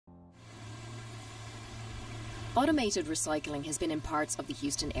Automated recycling has been in parts of the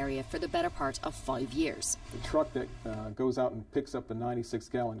Houston area for the better part of 5 years. The truck that goes out and picks up the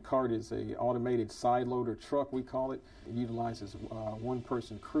 96-gallon cart is an automated side loader truck, we call it. It utilizes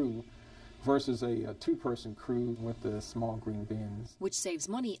one-person crew versus a two-person crew with the small green bins. Which saves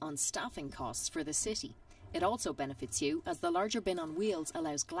money on staffing costs for the city. It also benefits you as the larger bin on wheels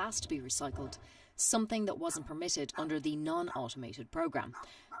allows glass to be recycled, something that wasn't permitted under the non-automated programme.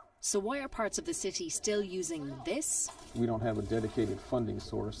 So why are parts of the city still using this? We don't have a dedicated funding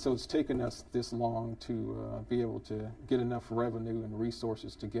source, so it's taken us this long to be able to get enough revenue and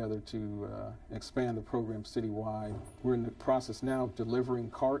resources together to expand the program citywide. We're in the process now of delivering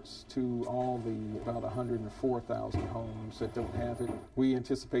carts to all the about 104,000 homes that don't have it. We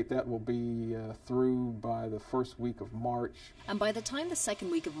anticipate that will be through by the first week of March. And by the time the second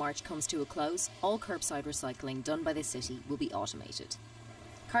week of March comes to a close, all curbside recycling done by the city will be automated.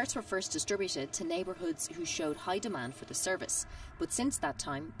 Carts were first distributed to neighbourhoods who showed high demand for the service, but since that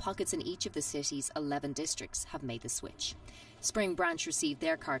time, pockets in each of the city's 11 districts have made the switch. Spring Branch received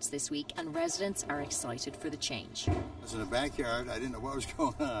their carts this week and residents are excited for the change. I was in the backyard, I didn't know what was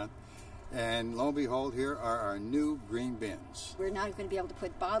going on, and lo and behold, here are our new green bins. We're now going to be able to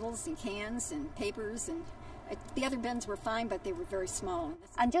put bottles and cans and papers, and the other bins were fine, but they were very small.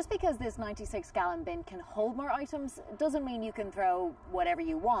 And just because this 96-gallon bin can hold more items doesn't mean you can throw whatever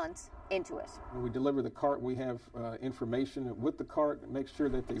you want into it. When we deliver the cart, we have information with the cart, make sure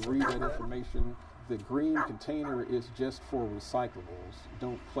that they read that information. The green container is just for recyclables.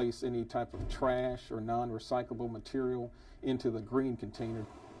 Don't place any type of trash or non-recyclable material into the green container.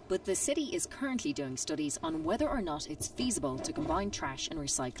 But the city is currently doing studies on whether or not it's feasible to combine trash and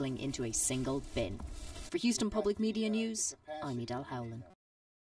recycling into a single bin. For Houston Public Media News, I'm Edel Howland.